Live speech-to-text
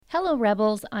Hello,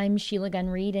 Rebels. I'm Sheila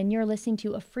Gunn Reid, and you're listening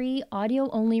to a free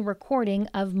audio-only recording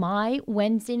of my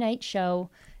Wednesday night show,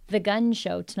 The Gun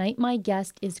Show. Tonight, my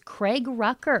guest is Craig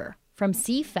Rucker from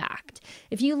CFACT.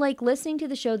 If you like listening to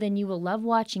the show, then you will love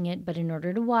watching it, but in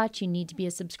order to watch, you need to be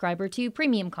a subscriber to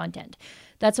premium content.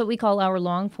 That's what we call our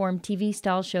long-form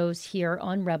TV-style shows here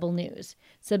on Rebel News.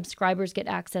 Subscribers get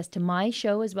access to my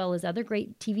show as well as other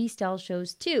great TV-style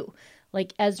shows too,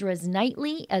 like Ezra's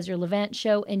Nightly, Ezra Levant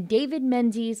Show, and David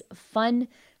Menzies' fun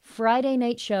Friday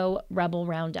night show, Rebel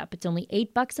Roundup. It's only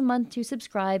 $8 a month to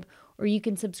subscribe, or you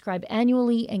can subscribe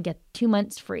annually and get 2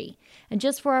 months free. And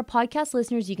just for our podcast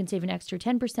listeners, you can save an extra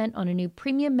 10% on a new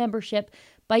premium membership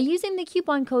by using the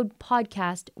coupon code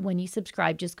PODCAST when you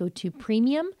subscribe. Just go to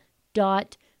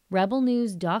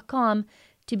premium.rebelnews.com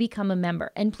to become a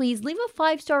member. And please leave a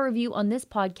 5-star review on this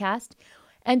podcast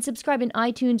and subscribe in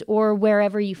iTunes or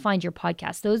wherever you find your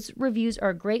podcast. Those reviews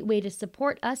are a great way to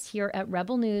support us here at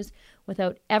Rebel News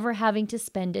without ever having to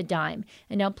spend a dime.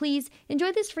 And now please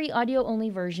enjoy this free audio-only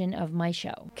version of my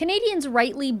show. Canadians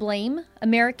rightly blame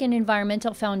American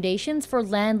environmental foundations for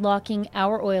landlocking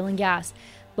our oil and gas,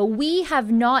 but we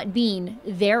have not been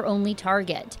their only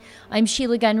target. I'm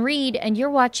Sheila Gunn Reid, and you're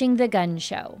watching The Gun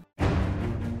Show.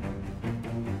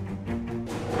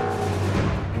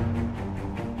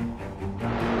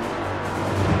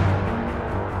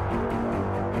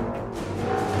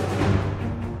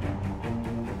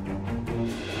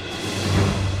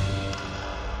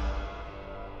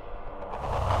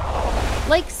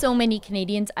 Like so many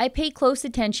Canadians, I pay close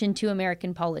attention to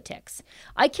American politics.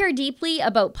 I care deeply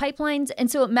about pipelines,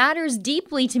 and so it matters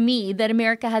deeply to me that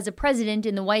America has a president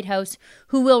in the White House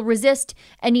who will resist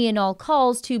any and all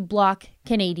calls to block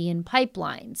Canadian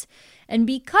pipelines. And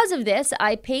because of this,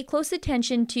 I pay close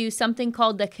attention to something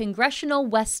called the Congressional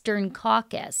Western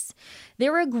Caucus.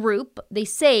 They're a group, they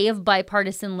say, of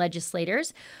bipartisan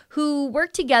legislators who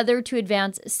work together to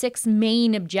advance 6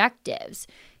 main objectives.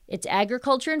 It's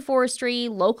agriculture and forestry,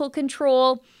 local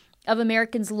control of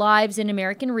Americans' lives and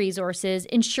American resources,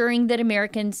 ensuring that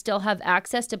Americans still have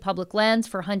access to public lands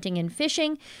for hunting and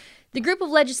fishing. The group of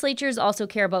legislators also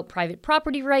care about private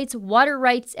property rights, water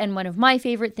rights, and one of my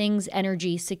favorite things,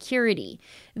 energy security.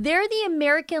 They're the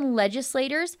American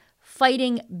legislators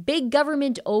fighting big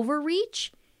government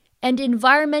overreach and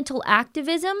environmental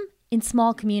activism in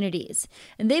small communities.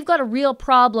 And they've got a real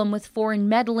problem with foreign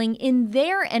meddling in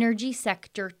their energy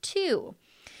sector too.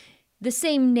 The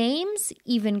same names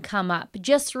even come up.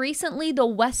 Just recently, the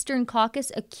Western Caucus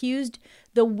accused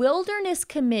the Wilderness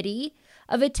Committee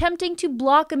of attempting to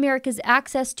block America's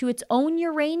access to its own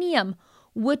uranium,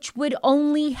 which would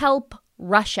only help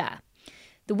Russia.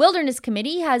 The Wilderness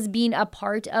Committee has been a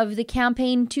part of the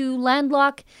campaign to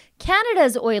landlock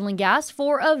Canada's oil and gas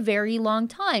for a very long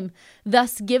time,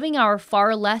 thus giving our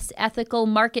far less ethical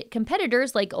market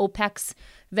competitors like OPEC's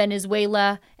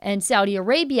Venezuela and Saudi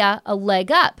Arabia a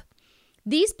leg up.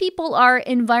 These people are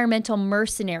environmental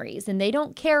mercenaries, and they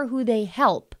don't care who they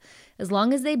help as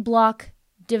long as they block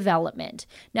development.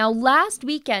 Now, last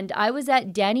weekend, I was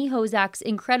at Danny Hozak's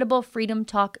incredible Freedom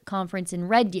Talk conference in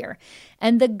Red Deer,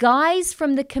 and the guys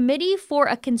from the Committee for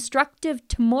a Constructive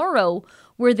Tomorrow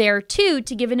were there too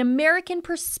to give an American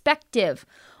perspective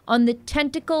on the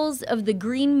tentacles of the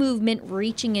green movement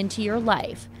reaching into your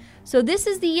life. So this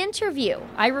is the interview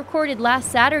I recorded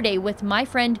last Saturday with my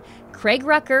friend Craig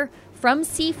Rucker from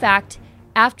CFACT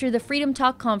after the Freedom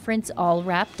Talk conference all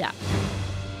wrapped up.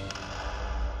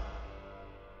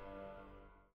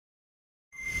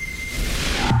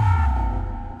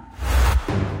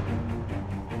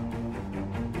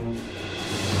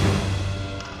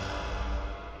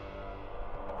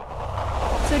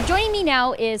 So joining me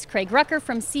now is Craig Rucker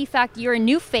from CFACT. You're a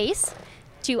new face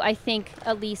to, I think,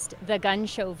 at least the Gun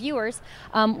Show viewers.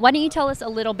 Why don't you tell us a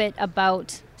little bit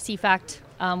about CFACT,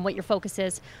 what your focus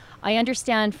is? I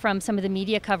understand from some of the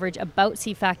media coverage about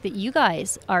CFACT that you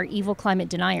guys are evil climate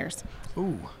deniers.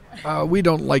 Ooh, we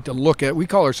don't like to look at, we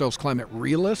call ourselves climate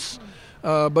realists.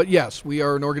 But yes, we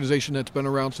are an organization that's been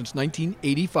around since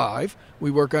 1985.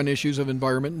 We work on issues of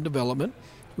environment and development.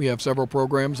 We have several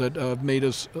programs that have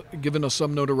given us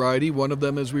some notoriety. One of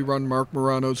them is we run Mark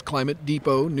Morano's Climate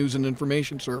Depot news and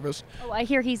information service. Oh, I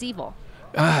hear he's evil.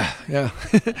 Yeah.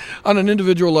 On an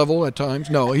individual level at times.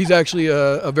 No, he's actually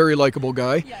a very likable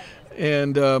guy. Yeah.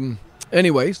 And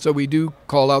anyway, so we do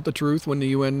call out the truth when the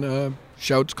UN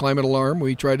shouts climate alarm.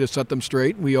 We try to set them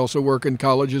straight. We also work in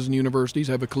colleges and universities,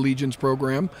 have a collegians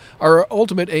program. Our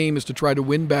ultimate aim is to try to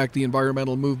win back the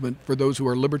environmental movement for those who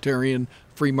are libertarian,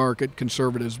 free market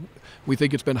conservatives. We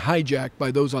think it's been hijacked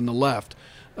by those on the left,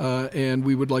 and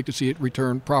we would like to see it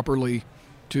return properly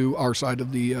to our side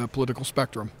of the political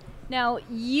spectrum. Now,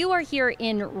 you are here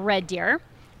in Red Deer,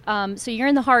 so you're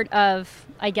in the heart of,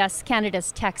 I guess,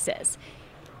 Canada's Texas.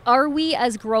 Are we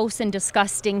as gross and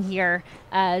disgusting here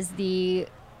as the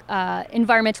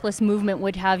environmentalist movement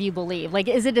would have you believe? Like,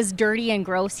 is it as dirty and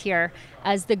gross here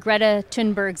as the Greta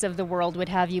Thunbergs of the world would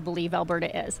have you believe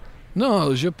Alberta is?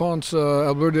 Non, je pense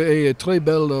Alberta est très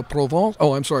belle province.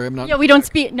 Oh, I'm sorry, I'm not. Yeah, we don't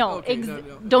speak. No, Okay, no.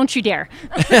 Don't you dare.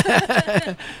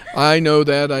 I know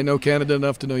that. I know Canada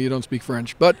enough to know you don't speak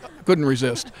French, but couldn't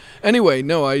resist. Anyway,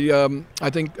 no, I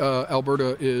think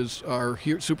Alberta is our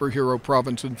superhero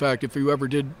province. In fact, if you ever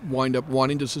did wind up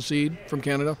wanting to secede from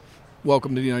Canada,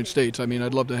 welcome to the United States. I mean,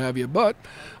 I'd love to have you. But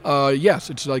yes,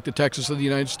 it's like the Texas of the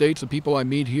United States. The people I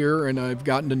meet here and I've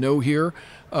gotten to know here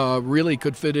really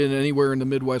could fit in anywhere in the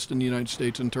Midwest in the United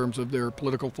States in terms of their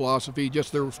political philosophy,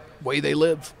 just their way they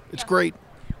live. It's great.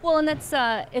 Well, and that's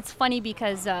it's funny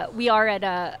because we are at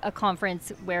a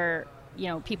conference where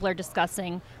people are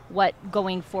discussing what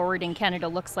going forward in Canada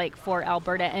looks like for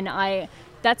Alberta, and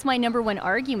that's my number one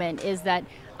argument is that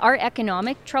our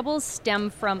economic troubles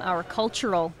stem from our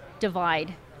cultural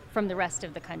divide from the rest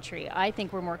of the country. I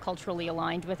think we're more culturally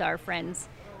aligned with our friends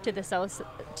to the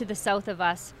south of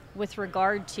us with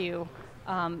regard to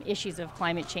issues of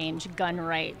climate change, gun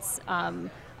rights,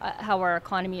 how our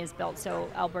economy is built. So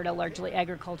Alberta largely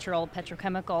agricultural,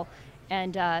 petrochemical,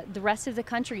 and the rest of the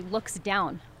country looks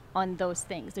down on those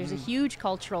things. There's a huge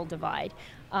cultural divide,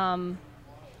 and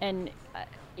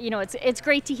it's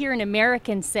great to hear an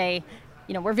American say,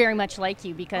 we're very much like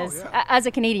you, because as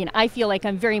a Canadian, I feel like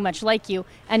I'm very much like you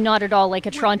and not at all like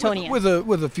a Torontonian.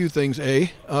 With a few things,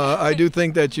 I do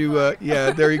think that you,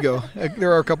 there you go.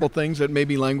 There are a couple things that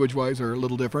maybe language-wise are a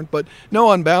little different, but no,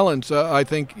 on balance, I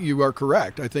think you are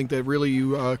correct. I think that really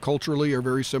you culturally are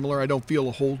very similar. I don't feel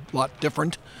a whole lot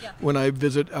different when I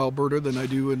visit Alberta than I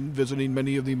do in visiting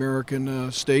many of the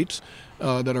American states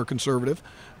that are conservative.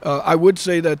 I would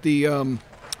say that the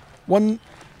one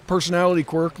personality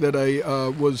quirk that I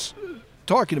was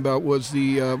talking about was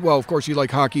the of course you like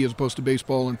hockey as opposed to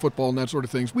baseball and football and that sort of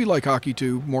things. We like hockey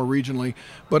too, more regionally,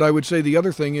 but I would say the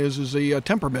other thing is the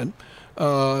temperament.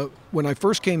 When I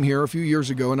first came here a few years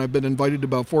ago, and I've been invited to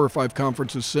about 4 or 5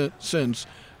 conferences since,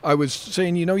 I was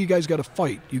saying, you guys got to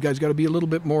fight. You guys got to be a little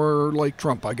bit more like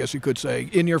Trump, I guess you could say,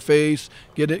 in your face,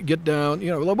 get down,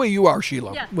 the way you are,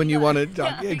 Sheila, when you want to.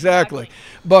 Yeah, exactly.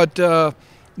 But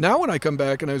now when I come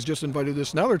back, and I was just invited to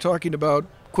this, now they're talking about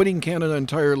quitting Canada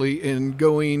entirely and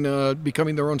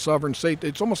becoming their own sovereign state.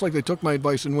 It's almost like they took my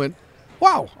advice and went,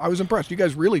 wow, I was impressed. You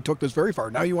guys really took this very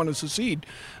far. Now you want to secede.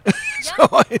 So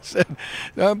I said,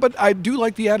 but I do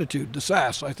like the attitude, the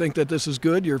sass. I think that this is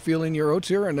good. You're feeling your oats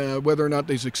here, and whether or not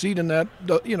they succeed in that,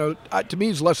 to me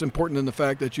is less important than the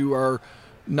fact that you are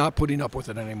not putting up with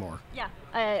it anymore.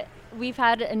 Yeah, we've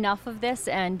had enough of this,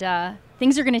 and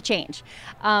things are going to change.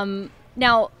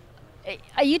 Now,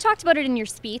 you talked about it in your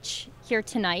speech here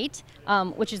tonight,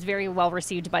 which is very well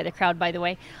received by the crowd, by the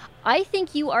way. I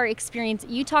think you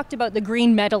talked about the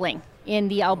green meddling in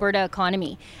the Alberta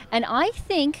economy. And I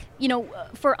think,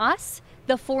 for us,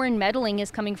 the foreign meddling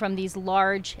is coming from these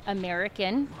large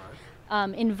American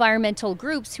environmental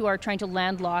groups who are trying to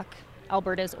landlock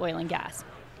Alberta's oil and gas.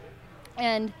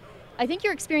 And I think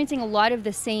you're experiencing a lot of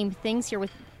the same things here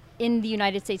in the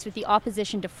United States with the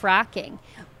opposition to fracking.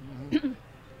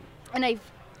 And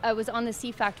I was on the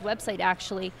CFACT website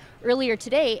actually earlier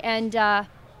today, and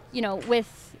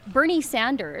with Bernie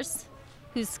Sanders,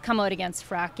 who's come out against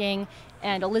fracking,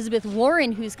 and Elizabeth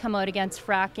Warren, who's come out against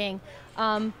fracking,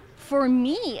 for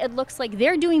me it looks like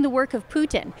they're doing the work of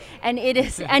Putin, and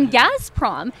and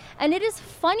Gazprom, and it is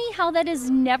funny how that is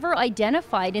never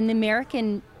identified in the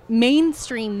American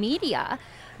mainstream media,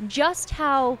 just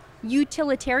how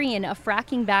utilitarian a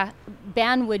fracking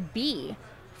ban would be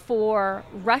for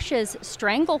Russia's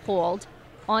stranglehold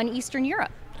on Eastern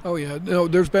Europe. Oh, yeah. No,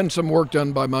 there's been some work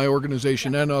done by my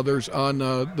organization and others on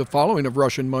the following of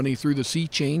Russian money through the Sea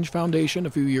Change Foundation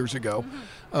a few years ago.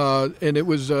 And it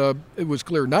was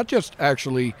clear, not just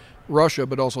actually Russia,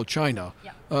 but also China.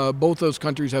 Yeah. Both those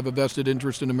countries have a vested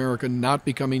interest in America not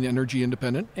becoming energy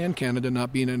independent and Canada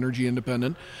not being energy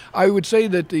independent. I would say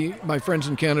that my friends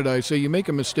in Canada, I say you make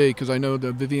a mistake, because I know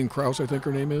that Vivian Krause, I think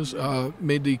her name is,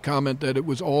 made the comment that it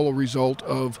was all a result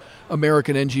of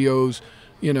American NGOs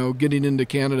getting into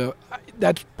Canada.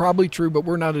 That's probably true, but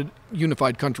we're not a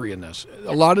unified country in this.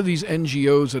 A lot of these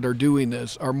NGOs that are doing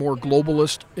this are more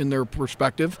globalist in their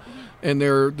perspective, and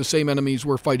they're the same enemies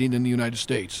we're fighting in the United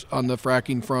States on the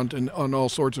fracking front and on all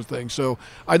sorts of things. So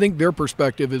I think their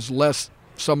perspective is less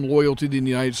some loyalty to the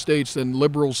United States, then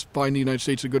liberals find the United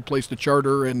States a good place to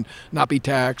charter and not be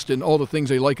taxed and all the things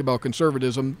they like about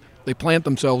conservatism. They plant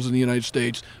themselves in the United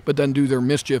States, but then do their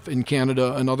mischief in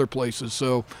Canada and other places.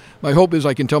 So my hope is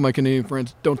I can tell my Canadian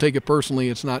friends, don't take it personally.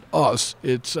 It's not us.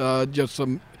 It's just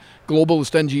some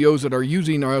globalist NGOs that are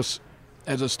using us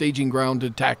as a staging ground to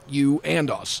attack you and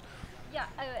us. Yeah,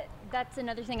 that's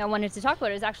another thing I wanted to talk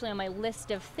about. It was actually on my list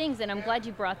of things, and I'm glad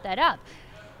you brought that up.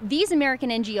 These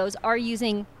American NGOs are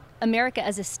using America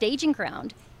as a staging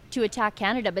ground to attack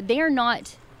Canada, but they are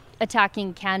not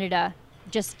attacking Canada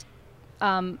just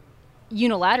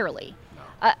unilaterally.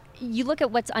 You look at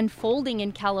what's unfolding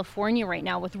in California right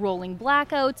now with rolling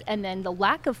blackouts and then the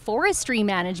lack of forestry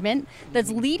management that's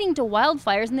leading to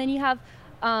wildfires. And then you have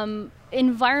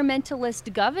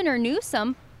environmentalist Governor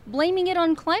Newsom blaming it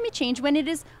on climate change when it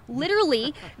is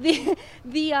literally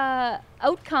the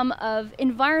outcome of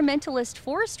environmentalist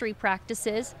forestry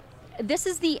practices. This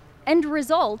is the end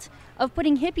result of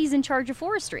putting hippies in charge of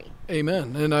forestry.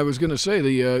 Amen. And I was going to say,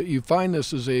 you find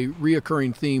this as a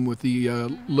reoccurring theme with the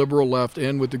liberal left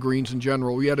and with the Greens in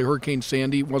general. We had a Hurricane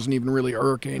Sandy. It wasn't even really a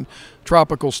hurricane.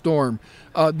 Tropical storm.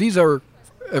 These have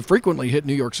frequently hit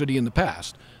New York City in the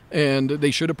past, and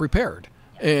they should have prepared.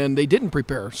 And they didn't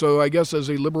prepare. So I guess as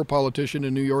a liberal politician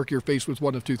in New York, you're faced with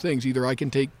one of two things. Either I can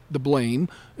take the blame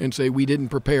and say we didn't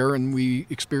prepare and we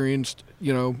experienced,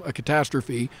 a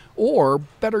catastrophe, or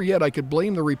better yet, I could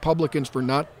blame the Republicans for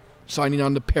not signing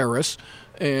on to Paris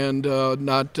and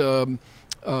not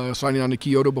signing on to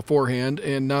Kyoto beforehand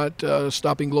and not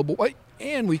stopping global warming.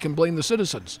 And we can blame the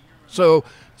citizens. So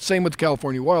same with the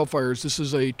California wildfires. This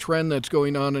is a trend that's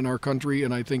going on in our country,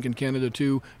 and I think in Canada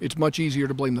too. It's much easier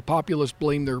to blame the populace,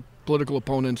 blame their political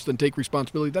opponents, than take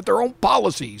responsibility that their own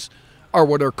policies are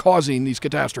what are causing these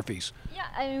catastrophes. Yeah,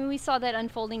 I mean, we saw that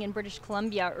unfolding in British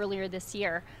Columbia earlier this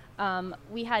year.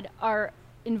 We had our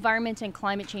environment and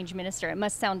climate change minister. It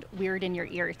must sound weird in your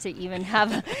ear to even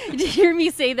have to hear me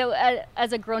say that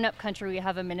as a grown-up country we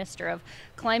have a minister of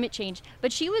climate change.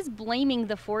 But she was blaming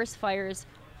the forest fires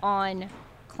on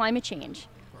climate change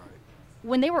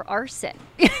when they were arson.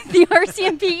 The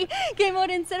RCMP came out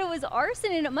and said it was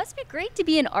arson, and it must be great to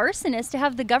be an arsonist to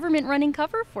have the government running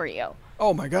cover for you.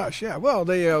 Oh my gosh, yeah. Well,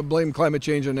 they blame climate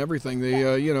change on everything. They,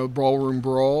 ballroom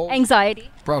brawl. Anxiety.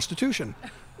 Prostitution.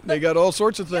 They got all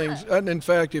sorts of things. Yeah. And in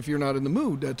fact, if you're not in the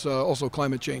mood, that's also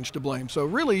climate change to blame. So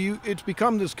really, it's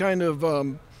become this kind of...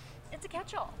 it's a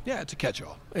catch-all. Yeah, it's a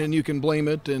catch-all. And you can blame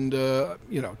it, and, to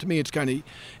me, it's kind of...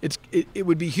 It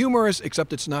would be humorous,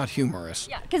 except it's not humorous.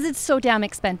 Yeah, because it's so damn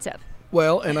expensive.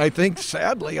 Well, and I think,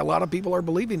 sadly, a lot of people are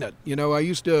believing it. I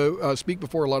used to speak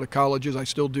before a lot of colleges. I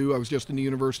still do. I was just in the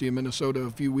University of Minnesota a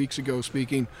few weeks ago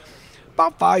speaking.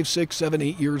 About 5, 6, 7,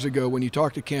 8 years ago, when you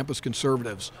talk to campus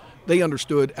conservatives, they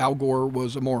understood Al Gore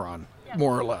was a moron,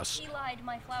 more or less. He lied,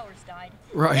 my flowers died.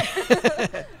 Right.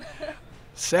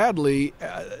 Sadly,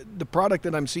 the product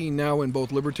that I'm seeing now in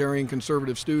both libertarian and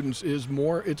conservative students is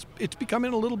it's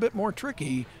becoming a little bit more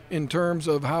tricky in terms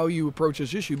of how you approach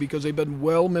this issue, because they've been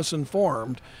well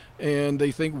misinformed, and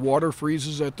they think water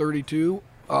freezes at 32,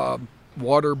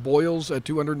 water boils at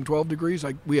 212 degrees.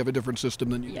 We have a different system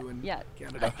than you do in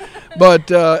Canada.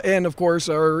 But, and of course,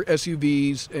 our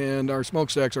SUVs and our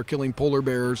smokestacks are killing polar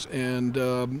bears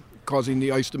and causing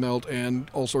the ice to melt and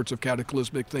all sorts of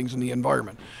cataclysmic things in the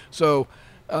environment. So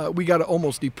we got to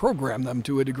almost deprogram them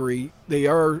to a degree. They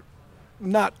are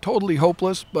not totally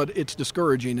hopeless, but it's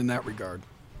discouraging in that regard.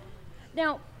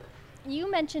 Now, you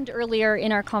mentioned earlier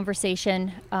in our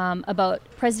conversation about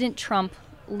President Trump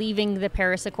leaving the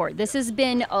Paris Accord. This has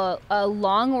been a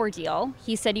long ordeal.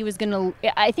 He said he was going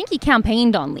to, I think he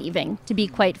campaigned on leaving, to be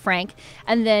quite frank.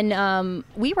 And then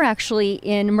we were actually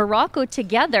in Morocco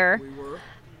together. We were.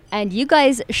 And you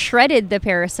guys shredded the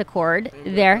Paris Accord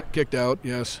there. Kicked out,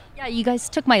 yes. Yeah, you guys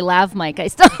took my lav mic. I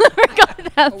still never got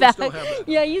that back. We still have it.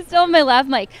 Yeah, you still have my lav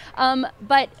mic.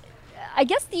 But I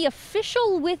guess the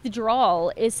official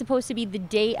withdrawal is supposed to be the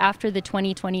day after the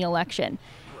 2020 election.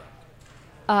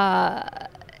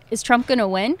 Is Trump going to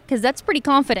win? Because that's pretty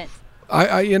confident.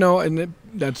 And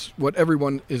that's what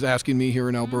everyone is asking me here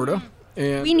in Alberta.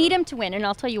 And we need him to win, and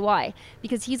I'll tell you why.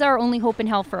 Because he's our only hope in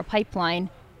hell for a pipeline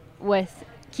with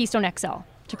Keystone XL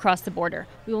to cross the border.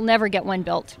 We will never get one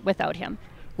built without him.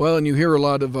 Well, and you hear a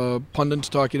lot of pundits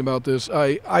talking about this.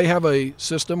 I have a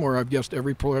system where I've guessed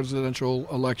every presidential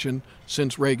election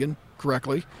since Reagan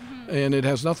correctly, and it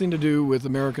has nothing to do with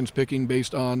Americans picking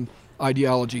based on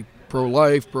ideology.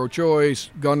 Pro-life, pro-choice,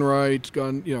 gun rights,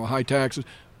 high taxes.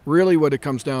 Really what it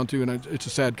comes down to, and it's a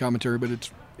sad commentary,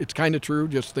 but it's kind of true,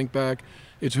 just think back,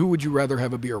 It's who would you rather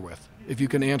have a beer with, if you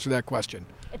can answer that question.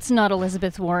 It's not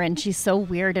Elizabeth Warren. She's so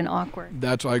weird and awkward.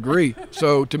 I agree.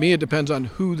 So to me, it depends on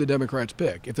who the Democrats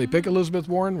pick. If they pick Elizabeth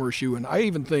Warren, we're shooing. I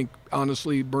even think,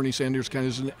 honestly, Bernie Sanders kind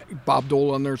of is Bob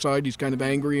Dole on their side. He's kind of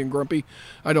angry and grumpy.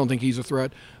 I don't think he's a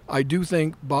threat. I do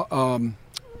think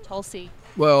Tulsi.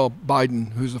 Well,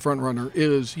 Biden, who's the front runner,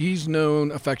 he's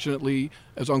known affectionately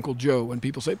as Uncle Joe. And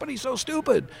people say, but he's so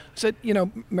stupid. I said,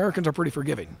 Americans are pretty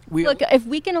forgiving. Look, if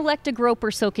we can elect a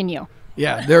groper, so can you.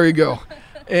 Yeah, there you go.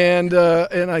 And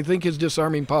I think his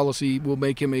disarming policy will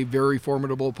make him a very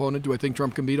formidable opponent. Do I think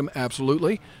Trump can beat him?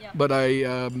 Absolutely. Yeah. But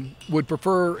I would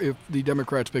prefer if the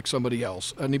Democrats pick somebody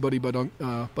else, anybody but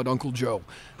Uncle Joe.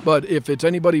 But if it's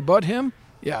anybody but him,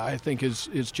 yeah, I think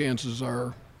his chances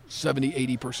are 70,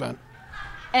 80%.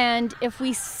 And if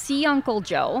we see Uncle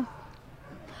Joe,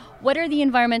 what are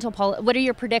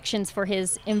your predictions for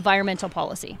his environmental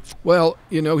policy? Well,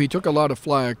 he took a lot of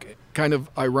flack. Kind of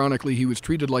ironically, he was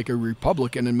treated like a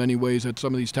Republican in many ways at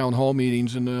some of these town hall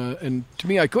meetings, and to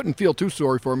me, I couldn't feel too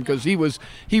sorry for him because he was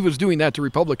doing that to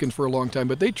Republicans for a long time.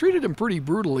 But they treated him pretty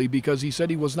brutally because he said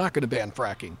he was not going to ban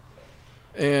fracking,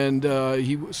 and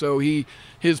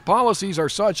his policies are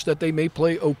such that they may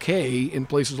play okay in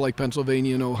places like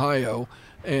Pennsylvania and Ohio,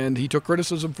 and he took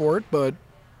criticism for it, but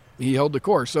he held the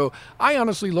course. So I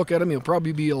honestly look at him; he'll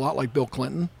probably be a lot like Bill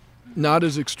Clinton. Not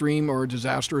as extreme or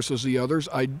disastrous as the others.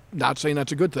 I'm not saying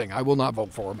that's a good thing. I will not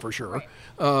vote for him for sure.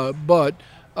 But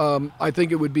I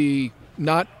think it would be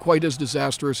not quite as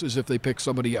disastrous as if they pick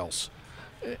somebody else.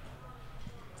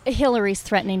 Hillary's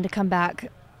threatening to come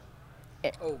back.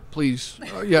 Oh, please.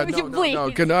 Yeah, no. Please.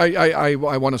 I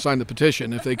want to sign the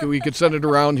petition. If we could send it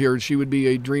around here, she would be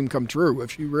a dream come true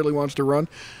if she really wants to run.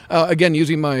 Again,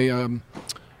 using my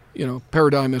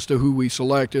paradigm as to who we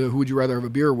select, who would you rather have a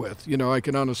beer with? I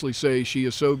can honestly say she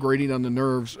is so grating on the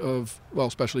nerves of,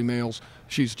 especially males.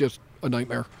 She's just a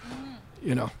nightmare,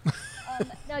 Now,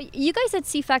 you guys at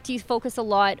CFACT, you focus a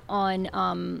lot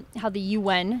on how the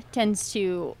UN tends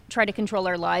to try to control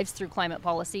our lives through climate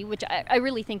policy, which I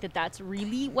really think that's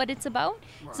really what it's about.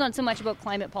 Right. It's not so much about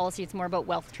climate policy, it's more about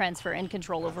wealth transfer and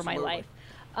control over my life.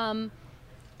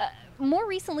 More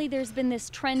recently, there's been this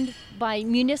trend by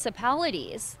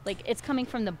municipalities, like it's coming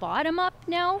from the bottom up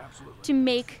now, to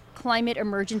make climate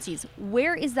emergencies.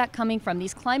 Where is that coming from?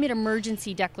 These climate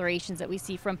emergency declarations that we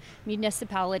see from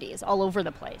municipalities all over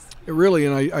the place. It really,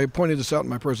 and I pointed this out in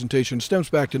my presentation,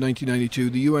 stems back to 1992.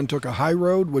 The UN took a high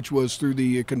road, which was through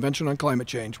the Convention on Climate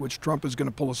Change, which Trump is going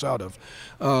to pull us out of.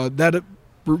 That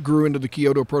grew into the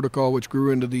Kyoto Protocol, which grew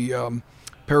into the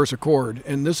Paris Accord.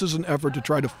 And this is an effort to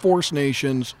try to force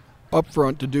nations up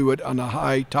front to do it on a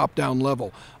high top-down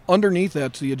level. Underneath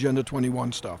that's the Agenda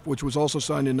 21 stuff, which was also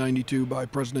signed in 92 by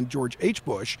President George H.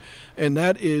 Bush, and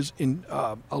that is in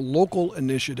a local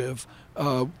initiative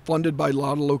funded by a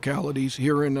lot of localities.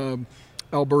 Here in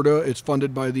Alberta, it's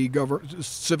funded by the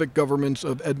civic governments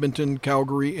of Edmonton,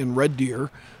 Calgary, and Red Deer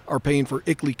are paying for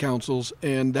ICLEI councils,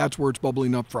 and that's where it's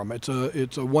bubbling up from. It's a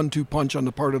 1-2 punch on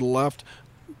the part of the left.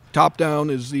 Top down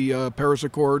is the Paris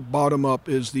Accord. Bottom up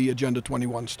is the Agenda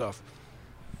 21 stuff.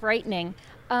 Frightening.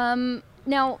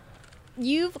 Now,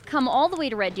 you've come all the way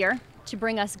to Red Deer to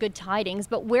bring us good tidings,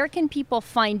 but where can people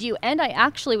find you? And I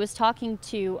actually was talking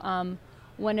to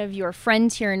one of your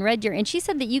friends here in Red Deer, and she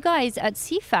said that you guys at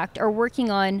CFACT are working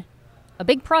on a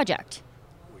big project.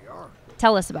 We are.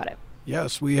 Tell us about it.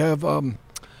 Yes, we have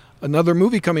another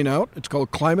movie coming out. It's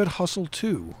called Climate Hustle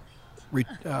 2.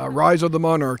 Rise of the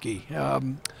Monarchy.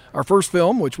 Our first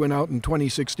film, which went out in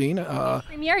 2016.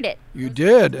 Premiered it. You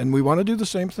did, and we want to do the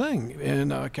same thing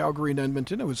in Calgary and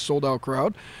Edmonton. It was a sold-out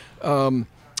crowd.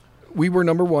 We were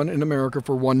number one in America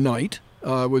for one night.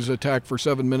 Was attacked for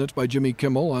 7 minutes by Jimmy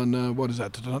Kimmel on, what is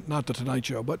that, not The Tonight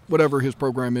Show, but whatever his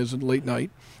program is in late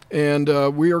night.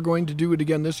 And we are going to do it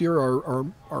again this year.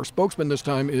 Our spokesman this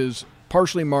time is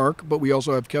partially Mark, but we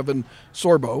also have Kevin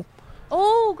Sorbo.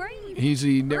 Oh, great. He's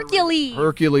the Hercules.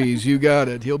 Hercules, you got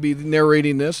it. He'll be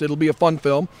narrating this. It'll be a fun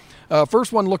film.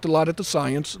 First one looked a lot at the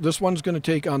science. This one's going to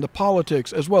take on the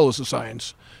politics as well as the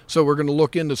science. So we're going to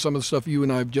look into some of the stuff you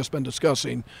and I have just been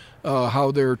discussing,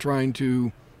 how they're trying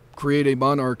to create a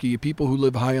monarchy, people who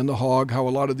live high on the hog, how a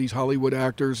lot of these Hollywood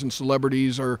actors and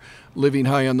celebrities are living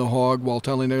high on the hog while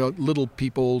telling little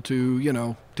people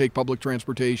to, take public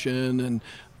transportation and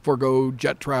forego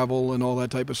jet travel and all that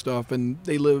type of stuff, and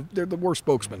they're the worst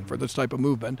spokesman for this type of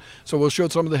movement. So we'll show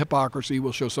some of the hypocrisy,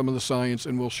 we'll show some of the science,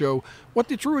 and we'll show what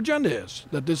the true agenda is,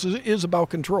 that this is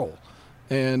about control.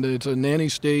 And it's a nanny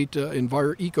state,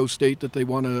 eco state that they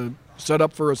want to set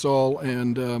up for us all,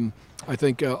 and I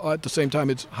think at the same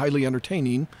time it's highly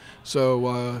entertaining,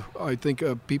 so I think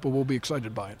people will be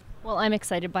excited by it. Well, I'm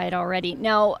excited by it already.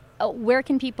 Now, where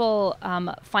can people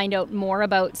find out more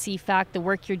about CFAC, the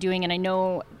work you're doing? And I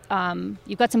know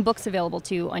you've got some books available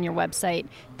too on your website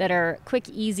that are quick,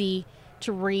 easy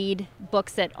to read,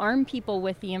 books that arm people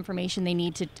with the information they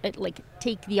need to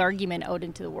take the argument out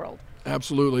into the world.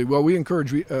 Absolutely. Well, we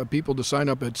encourage people to sign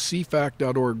up at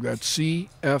cfact.org. That's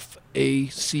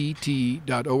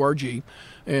cfact.org,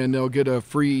 and they'll get a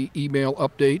free email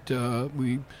update.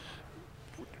 We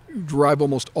derive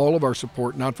almost all of our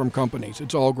support not from companies.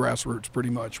 It's all grassroots, pretty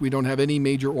much. We don't have any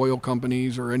major oil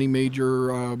companies or any major,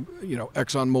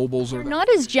 Exxon Mobil's. You're not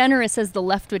as generous as the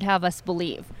left would have us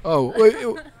believe.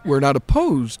 Oh, we're not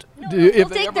opposed. We'll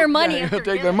take their money. Yeah,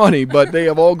 take their money, but they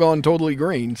have all gone totally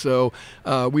green. So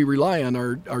we rely on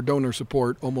our donor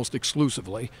support almost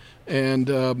exclusively. And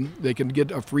they can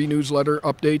get a free newsletter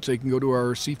updates. They can go to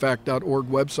our cfact.org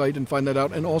website and find that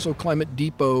out. And also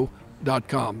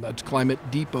climatedepot.com. That's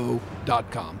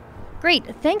climatedepot.com. Great.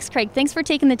 Thanks, Craig. Thanks for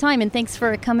taking the time, and thanks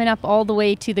for coming up all the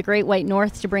way to the Great White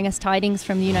North to bring us tidings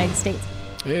from the United States.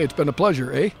 Hey, it's been a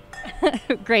pleasure, eh?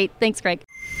 Great. Thanks, Craig.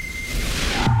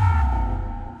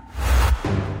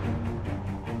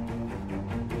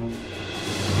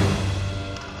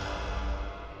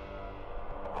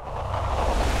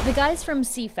 The guys from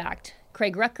CFACT,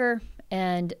 Craig Rucker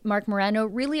and Mark Morano,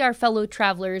 really are fellow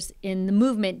travelers in the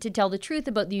movement to tell the truth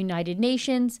about the United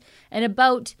Nations and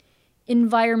about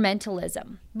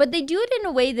environmentalism. But they do it in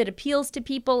a way that appeals to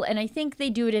people, and I think they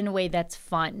do it in a way that's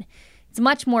fun. It's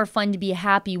much more fun to be a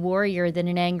happy warrior than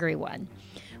an angry one.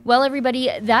 Well,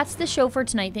 everybody, that's the show for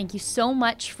tonight. Thank you so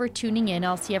much for tuning in.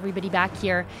 I'll see everybody back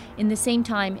here in the same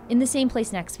time, in the same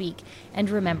place next week. And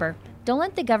remember, don't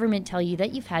let the government tell you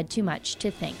that you've had too much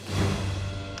to think.